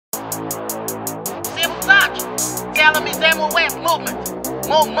watch. Telling me they more West movement.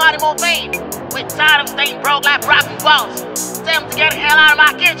 More money, more fame. We're tired of staying broke like broken balls. Tell them to get the hell out of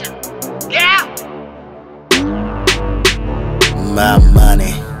my kitchen. Yeah? My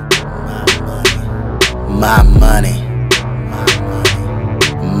money. My money.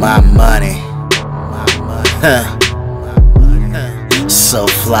 My money. So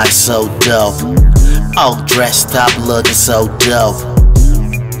fly, so dope. All dressed up, looking so dope.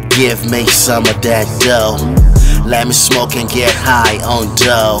 Give me some of that dough. Let me smoke and get high on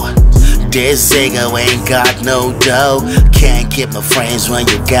dough. This nigga ain't got no dough. Can't keep my friends when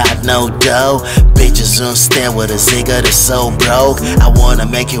you got no dough. Bitches don't stand with a nigga that's so broke. I wanna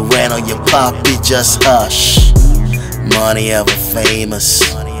make it rain on your puppy, just hush. Money ever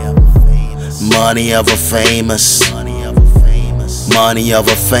famous. Money ever famous. Money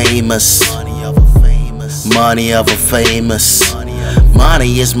ever famous. Money ever famous.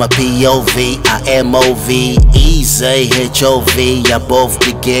 Money is my POV, I M-O-V, easy, H-O-V. I both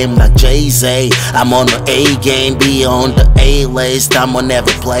the game like Jay-Z. I'm on the A game, be on the A list. I'm on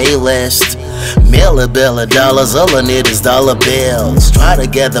every playlist. Billion dollars, all I need is dollar bills. Try to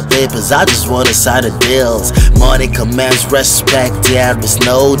get the papers, I just want a side of deals. Money commands respect, there is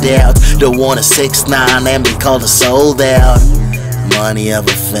no doubt. Don't want a 6ix9ine and be called a sold out. Money ever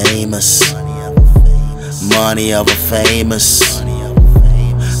famous. Money ever famous.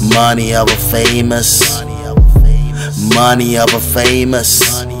 Money ever famous. Money ever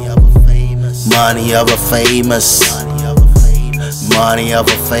famous. Money ever famous. Money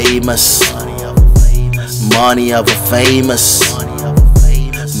ever famous. Money ever famous.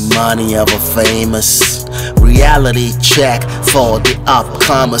 Money ever famous. Reality check for the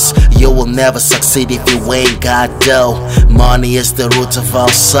upcomers. You will never succeed if you ain't got dough. Money is the root of all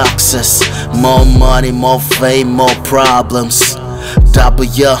success. More money, more fame, more problems. Double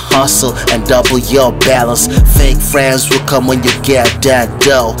your hustle and double your balance. Fake friends will come when you get that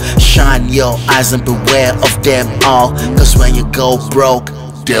dough. Shine your eyes and beware of them all. Cause when you go broke,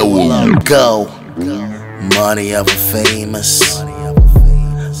 they will go. Money ever famous.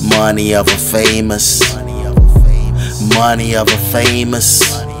 Money ever famous. Money ever famous.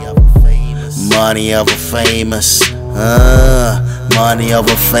 Money ever famous. Money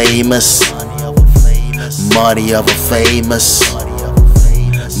ever famous. Money ever famous.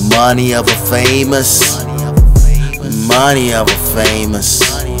 Money ever famous. Money ever famous.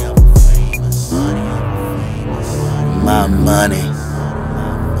 My money.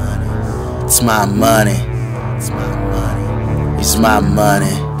 It's my money. It's my money. It's my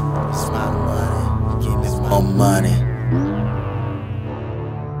money. Give me more money.